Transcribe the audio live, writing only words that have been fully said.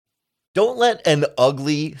Don't let an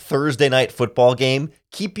ugly Thursday night football game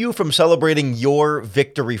keep you from celebrating your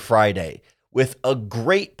Victory Friday with a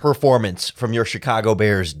great performance from your Chicago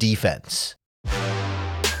Bears defense.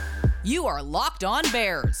 You are Locked On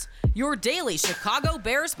Bears, your daily Chicago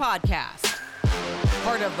Bears podcast.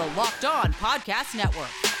 Part of the Locked On Podcast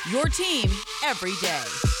Network, your team every day.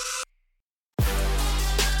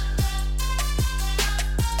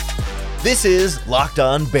 This is Locked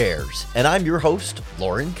On Bears, and I'm your host,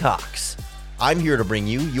 Lauren Cox. I'm here to bring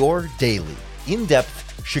you your daily,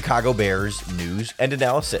 in-depth Chicago Bears news and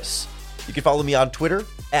analysis. You can follow me on Twitter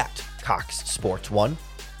at CoxSports1.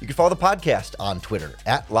 You can follow the podcast on Twitter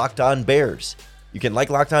at Locked On Bears. You can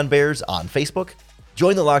like Locked On Bears on Facebook,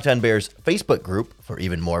 join the Locked On Bears Facebook group for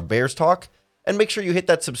even more Bears talk, and make sure you hit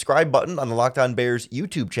that subscribe button on the Locked On Bears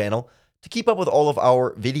YouTube channel to keep up with all of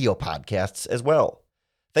our video podcasts as well.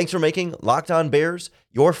 Thanks for making Locked On Bears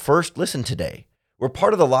your first listen today. We're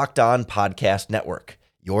part of the Locked On Podcast Network,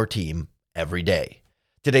 your team every day.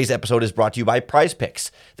 Today's episode is brought to you by Prize Picks,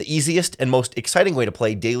 the easiest and most exciting way to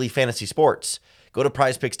play daily fantasy sports. Go to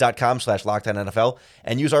prizepicks.com/LockedOnNFL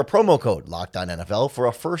and use our promo code LockedOnNFL for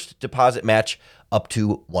a first deposit match up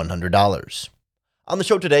to $100. On the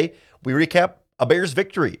show today, we recap a Bears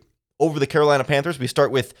victory over the Carolina Panthers. We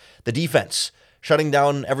start with the defense, shutting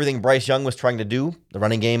down everything Bryce Young was trying to do, the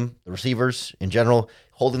running game, the receivers in general,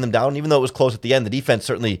 holding them down. Even though it was close at the end, the defense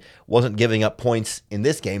certainly wasn't giving up points in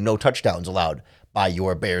this game. No touchdowns allowed by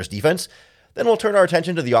your Bears defense. Then we'll turn our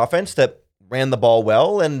attention to the offense that ran the ball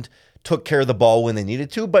well and took care of the ball when they needed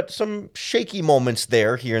to, but some shaky moments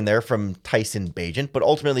there, here and there from Tyson Bagent, but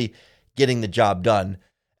ultimately getting the job done.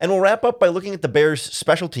 And we'll wrap up by looking at the Bears'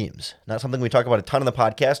 special teams. Not something we talk about a ton in the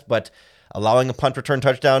podcast, but allowing a punt return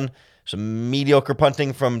touchdown, some mediocre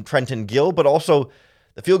punting from Trenton Gill, but also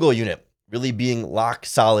the field goal unit really being lock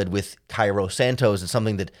solid with Cairo Santos is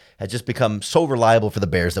something that has just become so reliable for the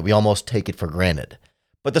Bears that we almost take it for granted.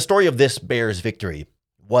 But the story of this Bears victory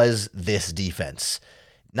was this defense,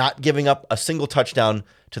 not giving up a single touchdown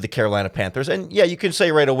to the Carolina Panthers. And yeah, you can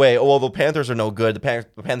say right away, oh, well, the Panthers are no good. The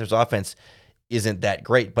Panthers offense isn't that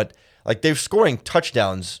great, but like they're scoring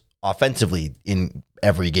touchdowns offensively in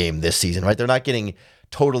every game this season, right? They're not getting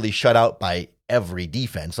totally shut out by every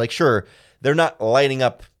defense. Like, sure, they're not lighting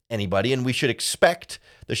up anybody, and we should expect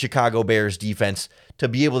the Chicago Bears defense to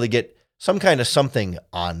be able to get some kind of something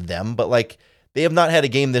on them, but like they have not had a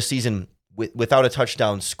game this season without a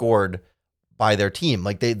touchdown scored by their team.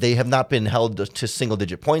 Like they have not been held to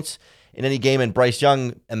single-digit points in any game, and Bryce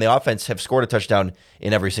Young and the offense have scored a touchdown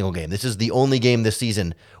in every single game. This is the only game this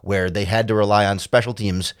season where they had to rely on special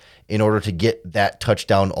teams in order to get that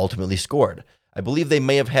touchdown ultimately scored. I believe they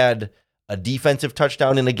may have had a defensive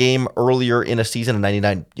touchdown in a game earlier in a season, a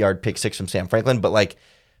 99-yard pick six from Sam Franklin. But like,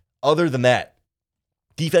 other than that,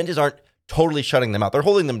 defenses aren't totally shutting them out. They're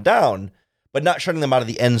holding them down, but not shutting them out of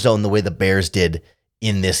the end zone the way the Bears did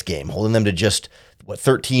in this game, holding them to just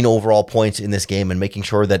 13 overall points in this game and making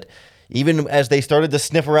sure that even as they started to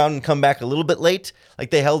sniff around and come back a little bit late, like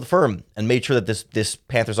they held firm and made sure that this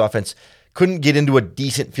Panthers offense couldn't get into a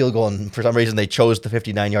decent field goal, and for some reason they chose the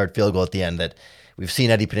 59-yard field goal at the end that we've seen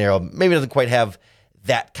Eddie Pinheiro maybe doesn't quite have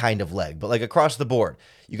that kind of leg. But like across the board,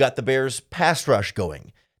 you got the Bears pass rush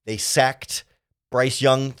going. They sacked Bryce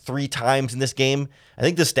Young 3 times in this game. I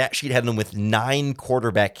think the stat sheet had them with 9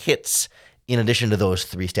 quarterback hits in addition to those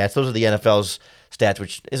 3 stats. Those are the NFL's stats,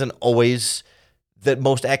 which isn't always the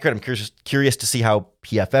most accurate. I'm curious to see how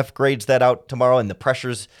PFF grades that out tomorrow, and the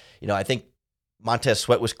pressures. I think Montez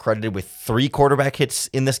Sweat was credited with 3 quarterback hits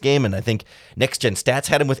in this game, and I think Next Gen Stats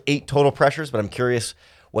had him with 8 total pressures, but I'm curious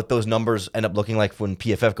what those numbers end up looking like when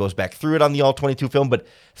PFF goes back through it on the All-22 film. But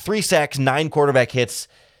 3 sacks, 9 quarterback hits,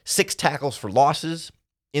 6 tackles for losses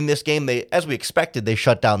in this game. As we expected, they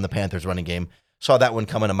shut down the Panthers running game. Saw that one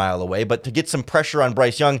coming a mile away. But to get some pressure on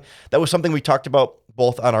Bryce Young, that was something we talked about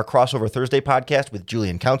both on our Crossover Thursday podcast with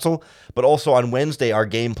Julian Council, but also on Wednesday, our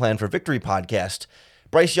Game Plan for Victory podcast.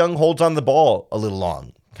 Bryce Young holds on the ball a little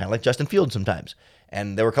long, kind of like Justin Fields sometimes.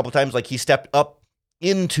 And there were a couple times like he stepped up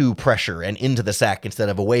into pressure and into the sack instead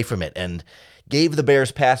of away from it, and gave the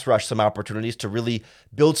Bears pass rush some opportunities to really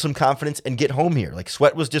build some confidence and get home here. Like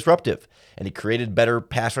Sweat was disruptive, and he created better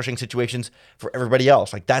pass rushing situations for everybody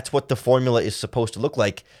else. Like that's what the formula is supposed to look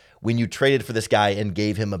like when you traded for this guy and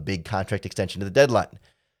gave him a big contract extension to the deadline.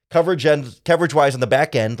 Coverage-wise on the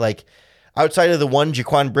back end, like outside of the one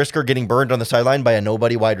Jaquan Brisker getting burned on the sideline by a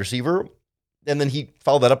nobody wide receiver, And then he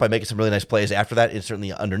followed that up by making some really nice plays after that, and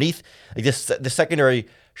certainly underneath. Like the secondary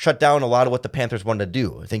shut down a lot of what the Panthers wanted to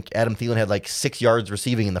do. I think Adam Thielen had like 6 yards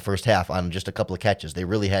receiving in the first half on just a couple of catches. They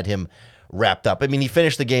really had him wrapped up. I mean, he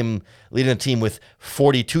finished the game leading the team with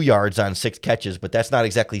 42 yards on 6 catches, but that's not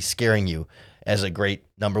exactly scaring you as a great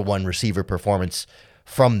number one receiver performance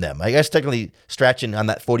from them. I guess technically Strachan on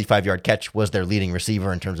that 45-yard catch was their leading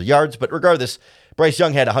receiver in terms of yards, but regardless, Bryce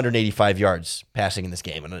Young had 185 yards passing in this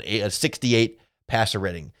game and a 68 passer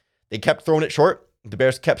rating. They kept throwing it short. The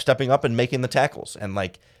Bears kept stepping up and making the tackles. And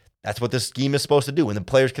that's what this scheme is supposed to do. When the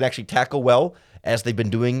players can actually tackle well, as they've been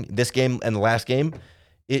doing this game and the last game,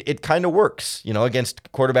 it kind of works,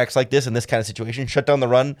 against quarterbacks like this in this kind of situation. Shut down the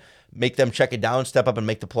run, make them check it down, step up and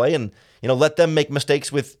make the play, and let them make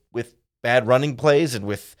mistakes with bad running plays and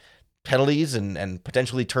with penalties and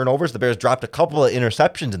potentially turnovers. The Bears dropped a couple of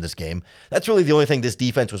interceptions in this game. That's really the only thing this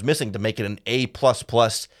defense was missing to make it an A++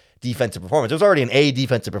 defensive performance. It was already an A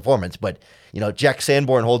defensive performance, but Jack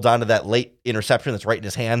Sanborn holds on to that late interception that's right in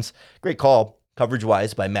his hands. Great call,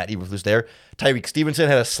 coverage-wise, by Matt Eberflus there. Tyreek Stevenson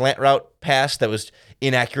had a slant route pass that was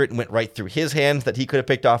inaccurate and went right through his hands that he could have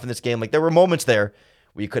picked off in this game. There were moments there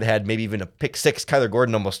where you could have had maybe even a pick six. Kyler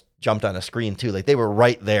Gordon almost jumped on a screen too. They were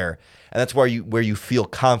right there. And that's where you feel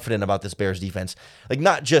confident about this Bears defense.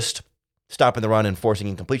 Not just stopping the run and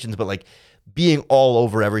forcing incompletions, but being all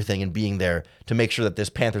over everything and being there to make sure that this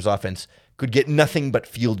Panthers offense could get nothing but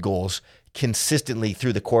field goals consistently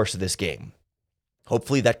through the course of this game.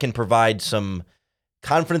 Hopefully that can provide some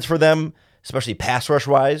confidence for them, especially pass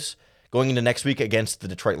rush-wise, going into next week against the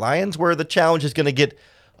Detroit Lions, where the challenge is going to get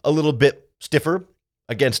a little bit stiffer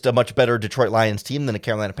against a much better Detroit Lions team than the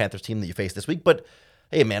Carolina Panthers team that you face this week. But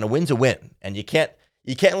hey, man, a win's a win, and you can't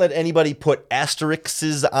let anybody put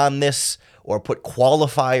asterisks on this or put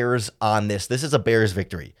qualifiers on this. This is a Bears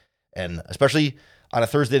victory, and especially on a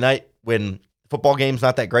Thursday night when football game's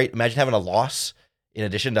not that great. Imagine having a loss in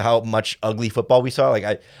addition to how much ugly football we saw.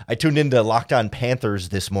 I tuned into Locked On Panthers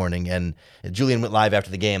this morning, and Julian went live after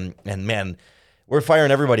the game, and man, we're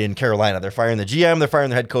firing everybody in Carolina. They're firing the GM, they're firing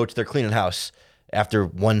the head coach, they're cleaning house after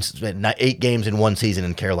 8 games in one season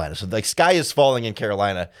in Carolina. So sky is falling in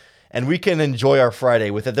Carolina, and we can enjoy our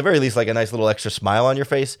Friday with, at the very least, a nice little extra smile on your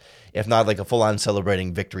face, if not a full-on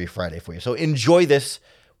celebrating victory Friday for you. So enjoy this.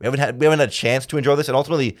 We haven't had a chance to enjoy this, and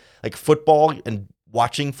ultimately, football and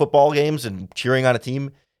watching football games and cheering on a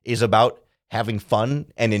team is about having fun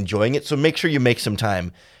and enjoying it. So make sure you make some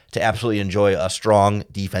time to absolutely enjoy a strong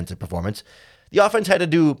defensive performance. The offense had to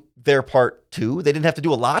do their part too. They didn't have to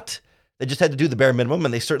do a lot. They just had to do the bare minimum,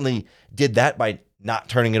 and they certainly did that by not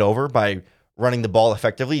turning it over, by running the ball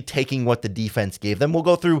effectively, taking what the defense gave them. We'll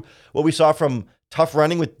go through what we saw from tough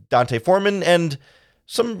running with Dante Foreman and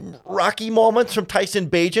some rocky moments from Tyson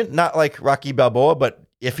Bagent, not like Rocky Balboa, but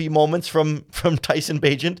iffy moments from Tyson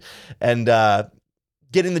Bagent, and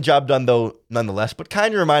getting the job done, though, nonetheless, but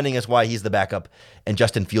kind of reminding us why he's the backup and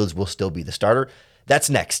Justin Fields will still be the starter.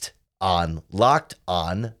 That's next on Locked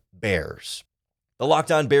On Bears. The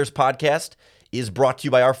Locked On Bears podcast is brought to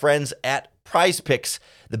you by our friends at Prize Picks,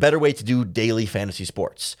 the better way to do daily fantasy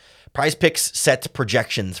sports. Prize Picks sets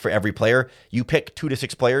projections for every player. You pick 2 to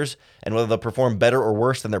 6 players, and whether they'll perform better or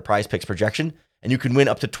worse than their Prize Picks projection, and you can win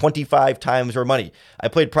up to 25 times your money. I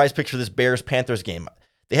played Prize Picks for this Bears-Panthers game.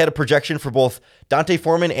 They had a projection for both Dante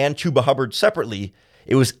Foreman and Chuba Hubbard separately.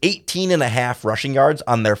 It was 18.5 rushing yards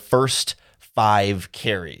on their first 5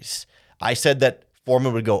 carries. I said that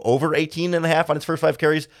Foreman would go over 18.5 on his first 5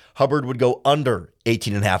 carries. Hubbard would go under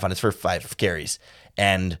 18.5 on his first 5 carries.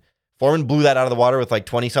 And Foreman blew that out of the water with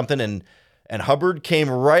 20-something, and Hubbard came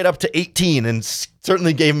right up to 18 and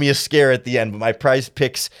certainly gave me a scare at the end. But my Prize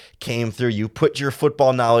Picks came through. You put your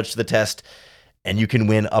football knowledge to the test, and you can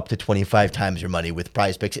win up to 25 times your money with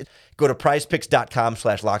Prize Picks. Go to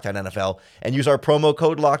prizepicks.com/LockedOnNFL and use our promo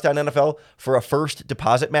code LockedOnNFL for a first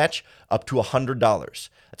deposit match up to $100.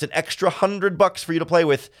 That's an extra $100 for you to play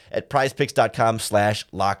with at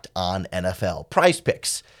prizepicks.com/LockedOnNFL. Prize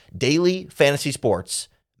Picks, daily fantasy sports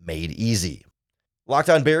made easy. Locked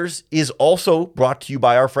On Bears is also brought to you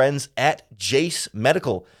by our friends at Jace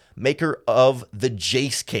Medical, maker of the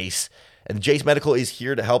Jace case. And Jace Medical is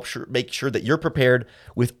here to help make sure that you're prepared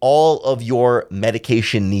with all of your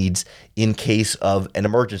medication needs in case of an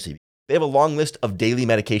emergency. They have a long list of daily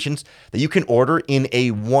medications that you can order in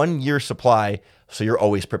a 1-year supply, so you're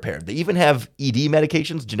always prepared. They even have ED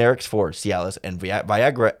medications, generics for Cialis and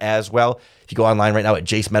Viagra as well. If you go online right now at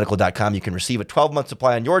jacemedical.com, you can receive a 12-month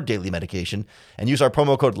supply on your daily medication and use our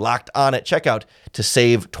promo code LOCKEDON at checkout to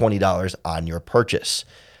save $20 on your purchase.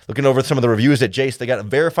 Looking over some of the reviews at Jace, they got a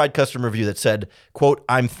verified customer review that said, quote,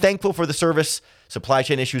 "I'm thankful for the service. Supply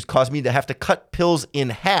chain issues caused me to have to cut pills in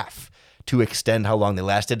half to extend how long they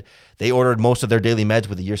lasted. They ordered most of their daily meds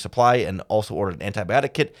with a year's supply and also ordered an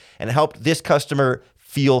antibiotic kit, and it helped this customer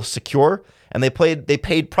feel secure. And they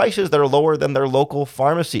paid prices that are lower than their local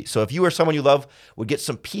pharmacy. So if you or someone you love would get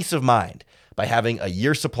some peace of mind by having a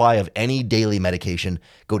year's supply of any daily medication,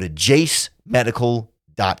 go to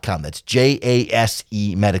JaceMedical.com. That's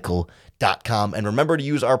JASE Medical.com. And remember to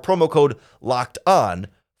use our promo code LOCKEDON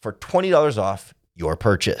for $20 off your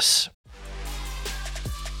purchase.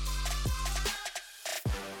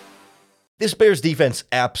 This Bears defense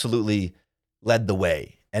absolutely led the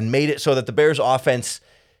way and made it so that the Bears offense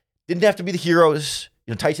didn't have to be the heroes.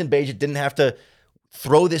 Tyson Bagent didn't have to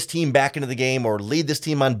throw this team back into the game or lead this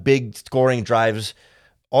team on big scoring drives.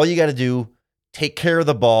 All you got to do, take care of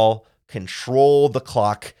the ball, control the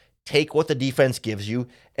clock, take what the defense gives you.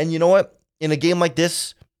 And you know what? In a game like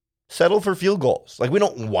this, settle for field goals. Like, we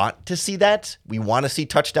don't want to see that. We want to see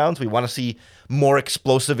touchdowns. We want to see more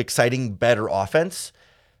explosive, exciting, better offense.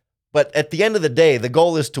 But at the end of the day, the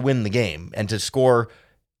goal is to win the game and to score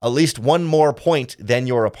at least one more point than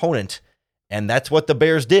your opponent. And that's what the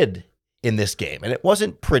Bears did in this game. And it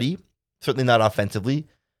wasn't pretty, certainly not offensively,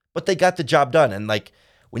 but they got the job done. And like,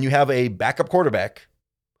 when you have a backup quarterback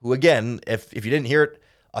who, again, if you didn't hear it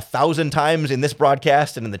 1,000 times in this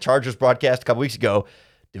broadcast and in the Chargers broadcast a couple weeks ago,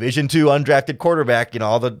 Division II undrafted quarterback,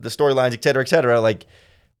 all the storylines, et cetera, like,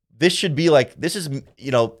 this should be like, this is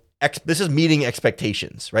meeting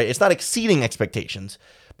expectations, right? It's not exceeding expectations,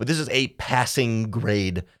 but this is a passing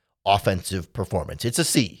grade offensive performance. It's a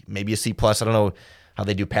C, maybe a C plus. I don't know how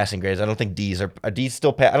they do passing grades. I don't think D's are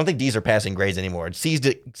still. I don't think D's are passing grades anymore. C's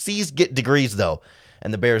get degrees though,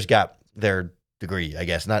 and the Bears got their degree. I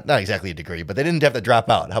guess not exactly a degree, but they didn't have to drop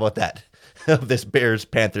out. How about that? Of this Bears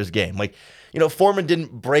Panthers game, Foreman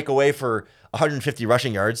didn't break away for 150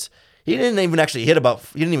 rushing yards. He didn't even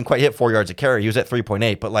quite hit 4 yards a carry. He was at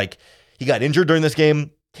 3.8, but he got injured during this game,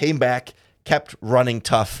 came back, kept running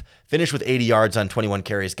tough, finished with 80 yards on 21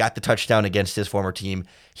 carries, got the touchdown against his former team.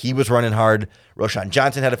 He was running hard. Roshan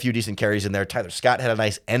Johnson had a few decent carries in there. Tyler Scott had a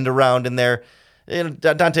nice end around in there.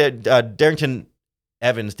 Darrington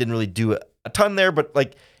Evans didn't really do a ton there, but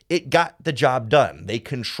it got the job done. They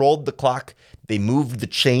controlled the clock. They moved the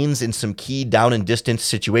chains in some key down and distance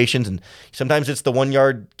situations. And sometimes it's the 1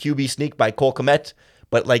 yard QB sneak by Cole Kmet.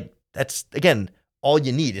 But that's, again, all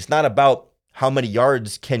you need. It's not about how many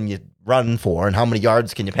yards can you run for and how many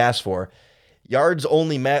yards can you pass for. Yards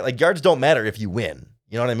only matter. Yards don't matter if you win.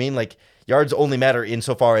 You know what I mean? Yards only matter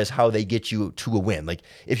insofar as how they get you to a win.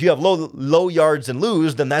 If you have low yards and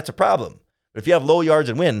lose, then that's a problem. But if you have low yards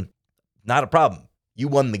and win, not a problem. You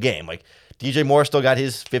won the game. DJ Moore still got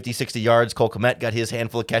his 50, 60 yards. Cole Kmet got his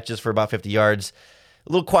handful of catches for about 50 yards.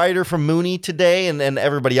 A little quieter from Mooney today and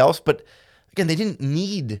everybody else. But again, they didn't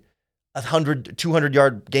need 100,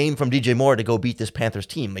 200-yard game from DJ Moore to go beat this Panthers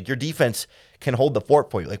team. Your defense can hold the fort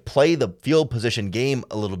for you. Play the field position game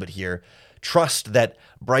a little bit here. Trust that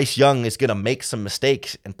Bryce Young is going to make some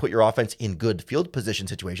mistakes and put your offense in good field position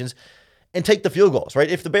situations and take the field goals, right?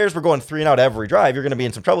 If the Bears were going 3 and out every drive, you're going to be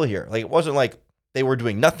in some trouble here. It wasn't like they were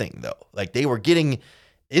doing nothing, though. They were getting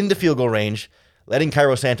into field goal range, letting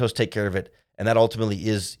Cairo Santos take care of it, and that ultimately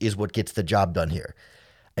is what gets the job done here.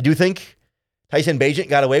 I do think Tyson Bagent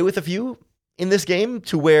got away with a few in this game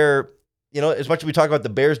to where, as much as we talk about the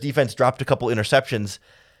Bears defense dropped a couple interceptions,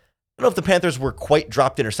 I don't know if the Panthers were quite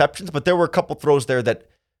dropped interceptions, but there were a couple throws there that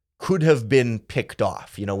could have been picked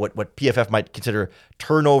off. What PFF might consider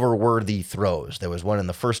turnover-worthy throws. There was one in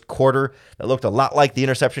the first quarter that looked a lot like the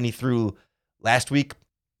interception he threw last week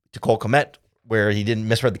to Cole Kmet, where he didn't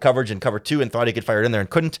misread the coverage in cover 2 and thought he could fire it in there and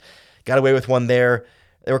couldn't. Got away with one there.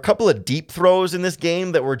 There were a couple of deep throws in this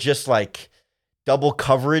game that were just double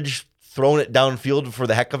coverage, throwing it downfield for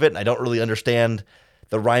the heck of it. And I don't really understand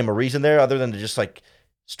the rhyme or reason there other than to just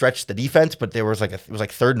stretch the defense. But there was it was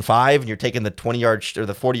 3rd and 5 and you're taking the 20-yard or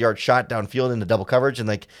the 40-yard shot downfield into double coverage. And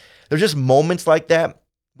there's just moments like that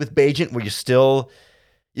with Bagent where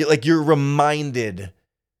you're reminded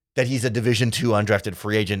that he's a Division II undrafted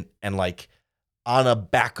free agent and on a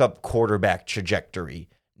backup quarterback trajectory,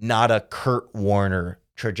 not a Kurt Warner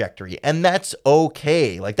trajectory. And that's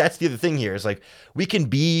okay. That's the other thing here is we can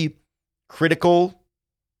be critical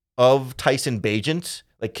of Tyson Bagent,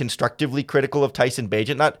 constructively critical of Tyson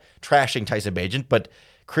Bagent, not trashing Tyson Bagent, but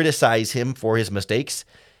criticize him for his mistakes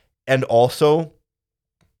and also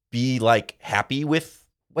be happy with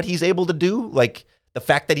what he's able to do. The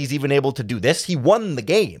fact that he's even able to do this, he won the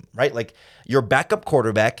game, right? Your backup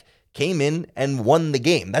quarterback came in and won the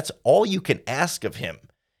game. That's all you can ask of him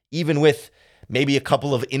even with maybe a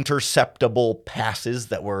couple of interceptable passes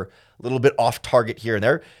that were a little bit off target here and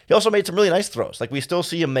there. He also made some really nice throws. Like we still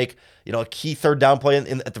see him make, a key third down play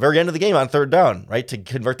at the very end of the game on third down, right? To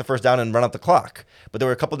convert the first down and run out the clock. But there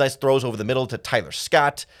were a couple of nice throws over the middle to Tyler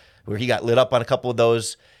Scott, where he got lit up on a couple of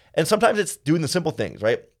those. And sometimes it's doing the simple things,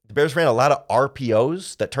 right? The Bears ran a lot of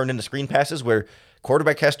RPOs that turned into screen passes where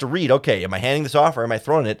quarterback has to read, okay, am I handing this off or am I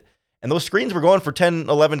throwing it? And those screens were going for 10,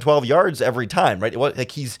 11, 12 yards every time, right? It was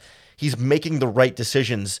like he's making the right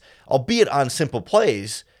decisions, albeit on simple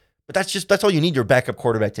plays. But that's all you need your backup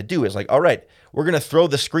quarterback to do is like, all right, we're going to throw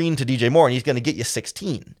the screen to DJ Moore and he's going to get you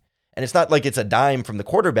 16. And it's not like it's a dime from the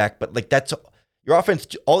quarterback, but like that's your offense.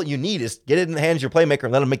 All you need is get it in the hands of your playmaker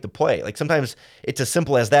and let him make the play. Like sometimes it's as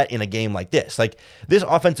simple as that in a game like this. Like this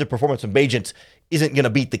offensive performance from Bagent isn't going to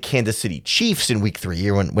beat the Kansas City Chiefs in week 3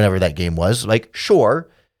 or whenever that game was. Like, sure.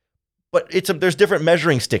 But there's different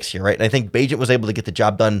measuring sticks here, right? And I think Bagent was able to get the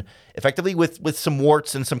job done effectively with some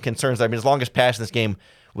warts and some concerns. I mean, his longest pass in this game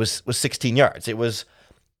was 16 yards. It was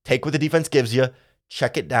take what the defense gives you,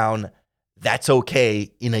 check it down. That's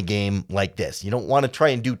okay in a game like this. You don't want to try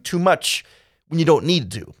and do too much when you don't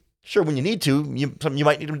need to. Sure, when you need to, you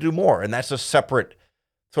might need to do more. And that's a separate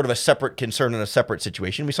concern and a separate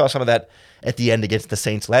situation. We saw some of that at the end against the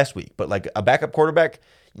Saints last week. But like a backup quarterback,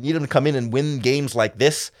 you need him to come in and win games like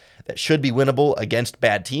this that should be winnable against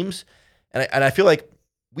bad teams. And I feel like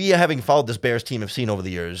we, having followed this Bears team, have seen over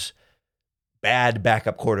the years bad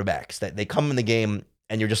backup quarterbacks that they come in the game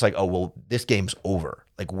and you're just like, oh, well, this game's over.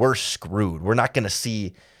 Like we're screwed. We're not going to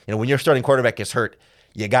see, when your starting quarterback gets hurt,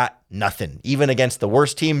 you got nothing. Even against the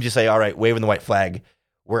worst teams, you say, all right, waving the white flag,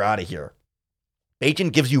 we're out of here.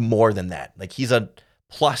 Bagent gives you more than that. Like he's a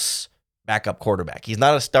plus backup quarterback. He's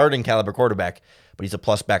not a starting caliber quarterback, but he's a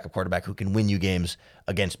plus backup quarterback who can win you games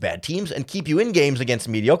against bad teams and keep you in games against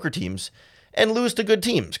mediocre teams and lose to good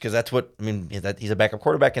teams. Because he's a backup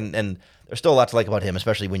quarterback and there's still a lot to like about him,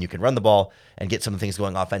 especially when you can run the ball and get some things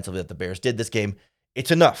going offensively that the Bears did this game.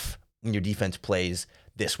 It's enough when your defense plays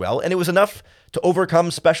this well. And it was enough to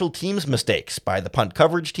overcome special teams mistakes by the punt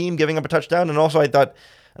coverage team giving up a touchdown. And also I thought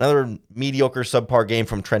another mediocre subpar game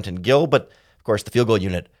from Trenton Gill, but of course the field goal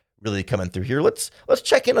unit really coming through here. Let's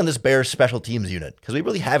check in on this Bears special teams unit because we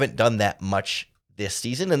really haven't done that much this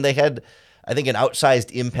season. And they had, I think, an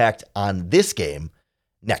outsized impact on this game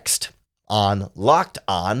next on Locked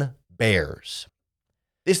On Bears.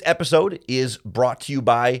 This episode is brought to you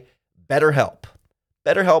by BetterHelp.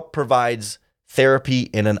 BetterHelp provides therapy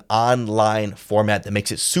in an online format that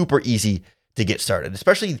makes it super easy to get started,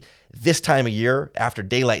 especially this time of year after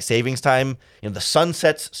daylight savings time. The sun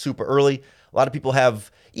sets super early. A lot of people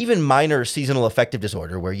have even minor seasonal affective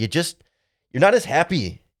disorder where you're not as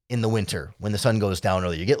happy in the winter when the sun goes down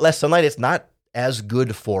early. You get less sunlight. It's not as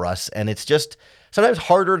good for us. And it's just sometimes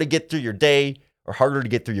harder to get through your day or harder to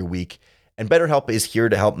get through your week. And BetterHelp is here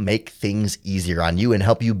to help make things easier on you and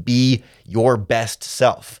help you be your best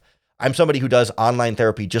self. I'm somebody who does online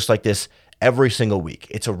therapy just like this every single week.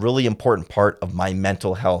 It's a really important part of my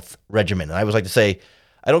mental health regimen. And I always like to say,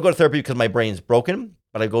 I don't go to therapy because my brain's broken,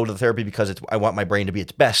 but I go to the therapy because I want my brain to be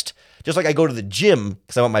its best. Just like I go to the gym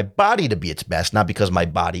because I want my body to be its best, not because my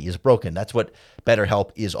body is broken. That's what BetterHelp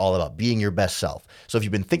is all about, being your best self. So if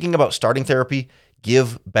you've been thinking about starting therapy,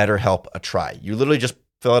 give BetterHelp a try. You literally just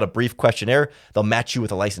fill out a brief questionnaire. They'll match you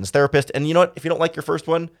with a licensed therapist. And you know what? If you don't like your first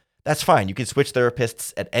one, that's fine. You can switch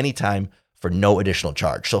therapists at any time for no additional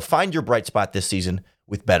charge. So find your bright spot this season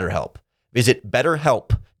with BetterHelp. Visit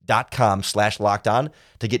BetterHelp.com/lockedon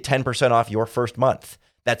to get 10% off your first month.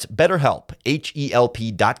 That's BetterHelp,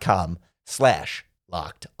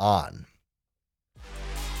 HELP.com/lockedon.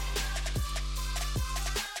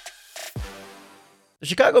 The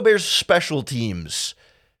Chicago Bears special teams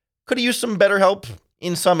could have used some better help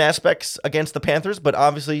in some aspects against the Panthers, but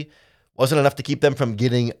obviously wasn't enough to keep them from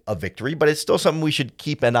getting a victory. But it's still something we should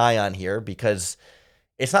keep an eye on here because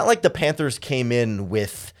it's not like the Panthers came in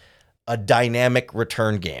with a dynamic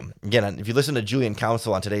return game. Again, if you listen to Julian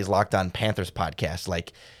Council on today's Locked On Panthers podcast,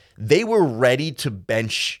 like they were ready to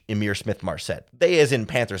bench Ihmir Smith-Marsette. They as in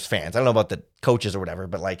Panthers fans. I don't know about the coaches or whatever,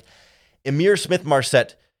 but like Ihmir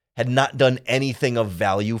Smith-Marsette had not done anything of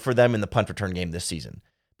value for them in the punt return game this season.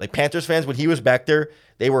 Like Panthers fans, when he was back there,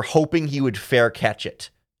 they were hoping he would fair catch it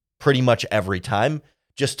pretty much every time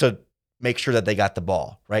just to make sure that they got the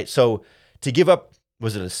ball, right? So to give up,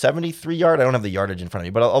 was it a 73-yard? I don't have the yardage in front of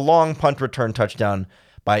me, but a long punt return touchdown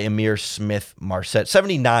by Ihmir Smith-Marsette,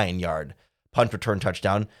 79-yard punt return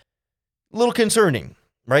touchdown. A little concerning,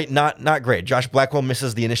 right? Not great. Josh Blackwell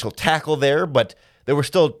misses the initial tackle there, but there were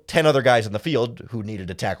still 10 other guys in the field who needed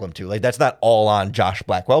to tackle him too. Like, that's not all on Josh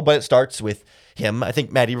Blackwell, but it starts with him. I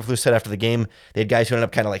think Matt Eberflus said after the game, they had guys who ended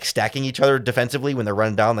up kind of like stacking each other defensively when they're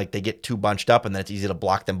running down. Like, they get too bunched up, and then it's easy to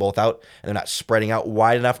block them both out, and they're not spreading out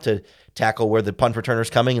wide enough to tackle where the punt returner's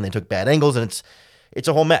coming, and they took bad angles, and it's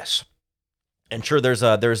a whole mess. And sure, there's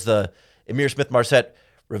the Emir Smith-Marset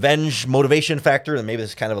revenge motivation factor, and maybe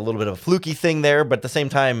this is kind of a little bit of a fluky thing there, but at the same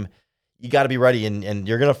time, you got to be ready, and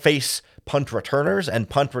you're going to face punt returners and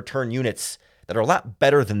punt return units that are a lot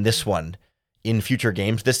better than this one in future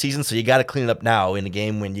games this season, so you got to clean it up now in a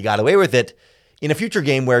game when you got away with it, in a future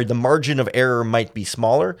game where the margin of error might be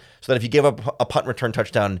smaller, so that if you give up a punt return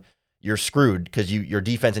touchdown, you're screwed because your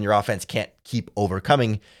defense and your offense can't keep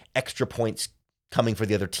overcoming extra points coming for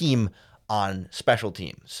the other team on special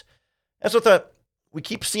teams. And so we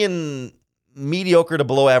keep seeing mediocre to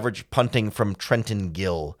below average punting from Trenton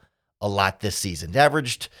Gill a lot this season. He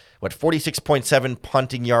averaged, 46.7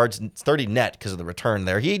 punting yards and 30 net because of the return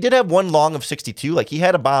there. He did have one long of 62. Like, he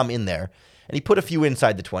had a bomb in there, and he put a few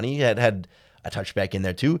inside the 20. He had a touchback in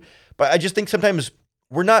there too. But I just think sometimes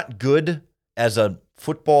we're not good as a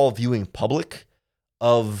football viewing public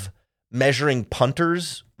of measuring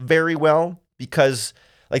punters very well, because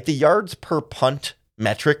like the yards per punt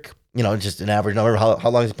metric, just an average number, how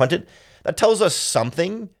long he punted, that tells us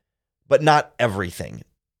something, but not everything.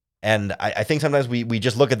 And I think sometimes we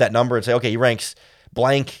just look at that number and say, okay, he ranks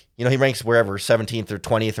blank, he ranks wherever, 17th or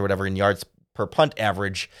 20th or whatever in yards per punt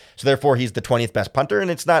average. So therefore he's the 20th best punter.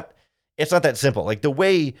 And it's not that simple. Like, the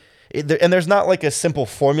way, and there's not like a simple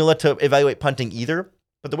formula to evaluate punting either,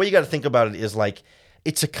 but the way you got to think about it is like,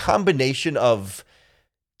 it's a combination of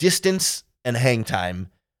distance and hang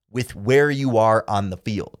time with where you are on the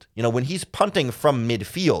field. When he's punting from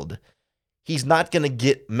midfield, he's not going to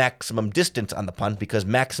get maximum distance on the punt, because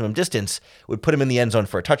maximum distance would put him in the end zone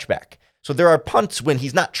for a touchback. So there are punts when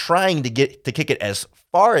he's not trying to kick it as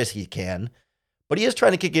far as he can, but he is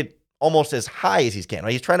trying to kick it almost as high as he can.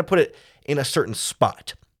 Right? He's trying to put it in a certain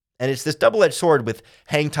spot. And it's this double-edged sword with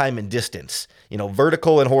hang time and distance,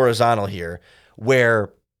 vertical and horizontal here,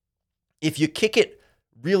 where if you kick it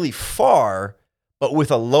really far, but with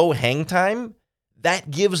a low hang time, that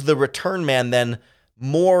gives the return man then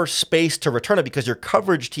more space to return it, because your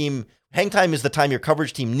coverage team, hang time is the time your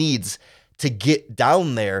coverage team needs to get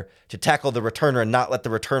down there to tackle the returner and not let the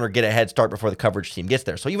returner get a head start before the coverage team gets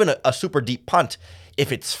there. So even a super deep punt,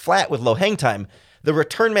 if it's flat with low hang time, the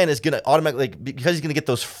return man is going to automatically, because he's going to get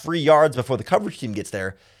those free yards before the coverage team gets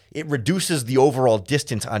there, it reduces the overall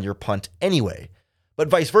distance on your punt anyway. But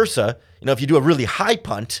vice versa, if you do a really high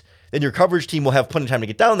punt, then your coverage team will have plenty of time to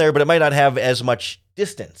get down there, but it might not have as much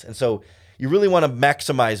distance. And so you really want to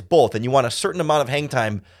maximize both, and you want a certain amount of hang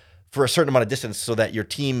time for a certain amount of distance so that your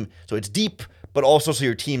team, so it's deep, but also so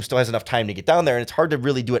your team still has enough time to get down there. And it's hard to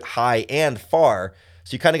really do it high and far.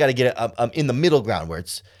 So you kind of got to get it in the middle ground where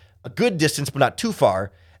it's a good distance, but not too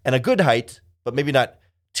far, and a good height, but maybe not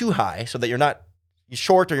too high, so that you're not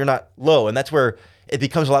short or you're not low. And that's where it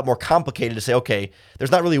becomes a lot more complicated to say, okay,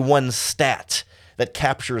 there's not really one stat that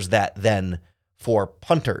captures that then for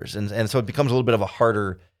punters. And so it becomes a little bit of a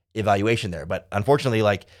harder evaluation there. But unfortunately,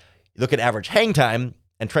 like, you look at average hang time,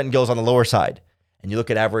 and Trenton Gill's on the lower side, and you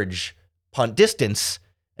look at average punt distance,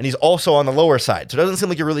 and he's also on the lower side. So it doesn't seem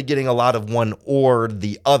like you're really getting a lot of one or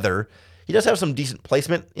the other. He does have some decent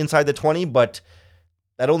placement inside the 20, but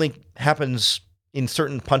that only happens in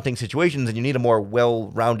certain punting situations, and you need a more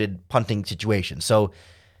well-rounded punting situation. So,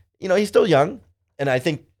 he's still young, and I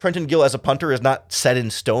think Trenton Gill as a punter is not set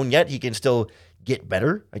in stone yet. He can still get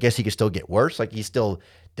better. I guess he can still get worse. Like, he's still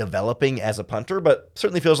developing as a punter, but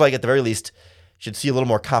certainly feels like at the very least should see a little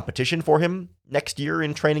more competition for him next year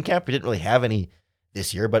in training camp. We didn't really have any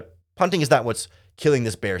this year, but punting is not what's killing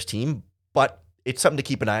this Bears team, but it's something to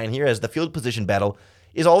keep an eye on here, as the field position battle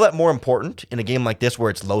is all that more important in a game like this where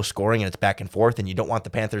it's low scoring and it's back and forth, and you don't want the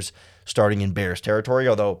Panthers starting in Bears territory,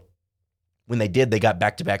 although when they did, they got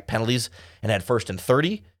back-to-back penalties and had 1st and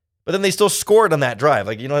 30, but then they still scored on that drive.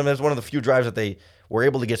 Like, it was one of the few drives that they were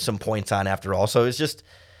able to get some points on after all. So it's just,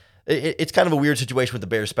 it's kind of a weird situation with the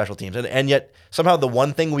Bears special teams. And yet somehow the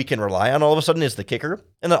one thing we can rely on all of a sudden is the kicker.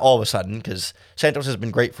 And not all of a sudden, because Santos has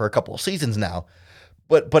been great for a couple of seasons now.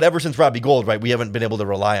 But ever since Robbie Gould, right, we haven't been able to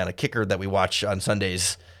rely on a kicker that we watch on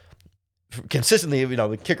Sundays consistently.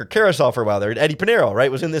 The kicker carousel for a while there. Eddie Pinheiro,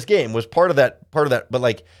 right, was in this game, was part of that. But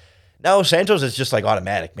like, now Santos is just like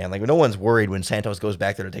automatic, man. Like, no one's worried when Santos goes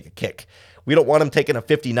back there to take a kick. We don't want him taking a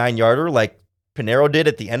 59-yarder like Pinheiro did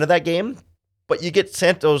at the end of that game. But you get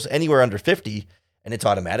Santos anywhere under 50, and it's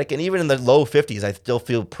automatic. And even in the low 50s, I still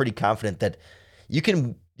feel pretty confident that you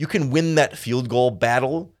can win that field goal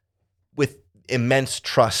battle with immense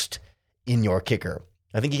trust in your kicker.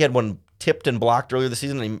 I think he had one tipped and blocked earlier this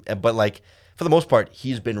season, but like for the most part,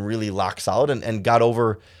 he's been really lock solid and got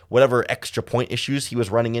over whatever extra point issues he was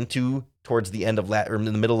running into towards the end of or in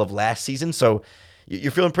the middle of last season. So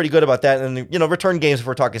you're feeling pretty good about that. And, return games, if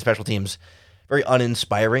we're talking special teams, very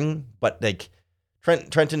uninspiring, but like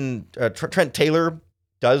Trent Taylor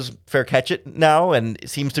does fair catch it now and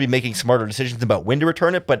seems to be making smarter decisions about when to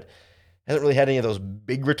return it, but hasn't really had any of those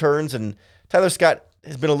big returns. And Tyler Scott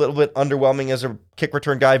has been a little bit underwhelming as a kick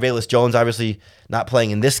return guy. Velus Jones obviously not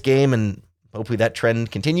playing in this game, and hopefully that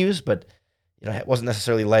trend continues, but it wasn't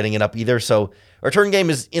necessarily lighting it up either. So return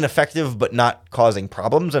game is ineffective, but not causing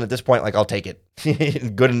problems. And at this point, like, I'll take it.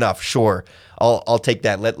 Good enough, sure. I'll take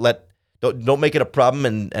that. Don't make it a problem,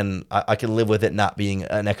 and I can live with it not being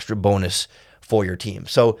an extra bonus for your team.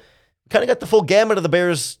 So kind of got the full gamut of the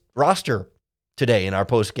Bears roster today in our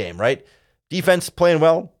post game, right? Defense playing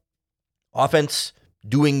well, offense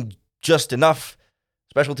doing just enough,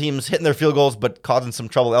 special teams hitting their field goals but causing some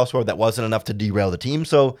trouble elsewhere that wasn't enough to derail the team.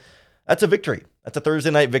 So that's a victory. That's a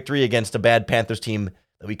Thursday night victory against a bad Panthers team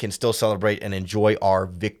that we can still celebrate and enjoy our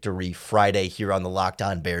victory Friday here on the Locked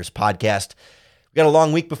On Bears podcast. We got a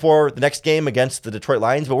long week before the next game against the Detroit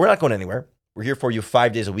Lions, but we're not going anywhere. We're here for you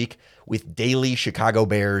 5 days a week with daily Chicago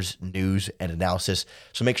Bears news and analysis.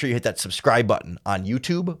 So make sure you hit that subscribe button on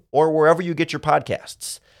YouTube or wherever you get your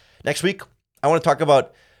podcasts. Next week, I want to talk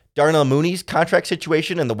about Darnell Mooney's contract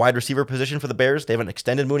situation and the wide receiver position for the Bears. They haven't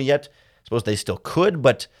extended Mooney yet. I suppose they still could,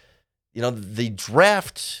 but the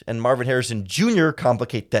draft and Marvin Harrison Jr.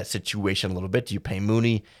 complicate that situation a little bit. Do you pay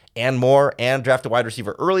Mooney and more and draft a wide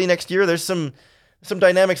receiver early next year? There's some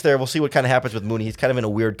dynamics there. We'll see what kind of happens with Mooney. He's kind of in a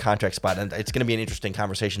weird contract spot, and it's going to be an interesting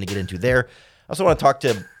conversation to get into there. I also want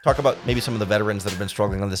to talk about maybe some of the veterans that have been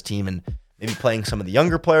struggling on this team and maybe playing some of the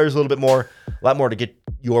younger players a little bit more. A lot more to get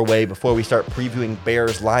your way before we start previewing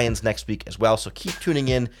Bears-Lions next week as well. So keep tuning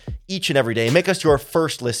in each and every day. Make us your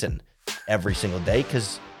first listen every single day,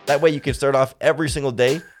 because that way you can start off every single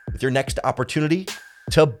day with your next opportunity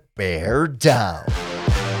to bear down.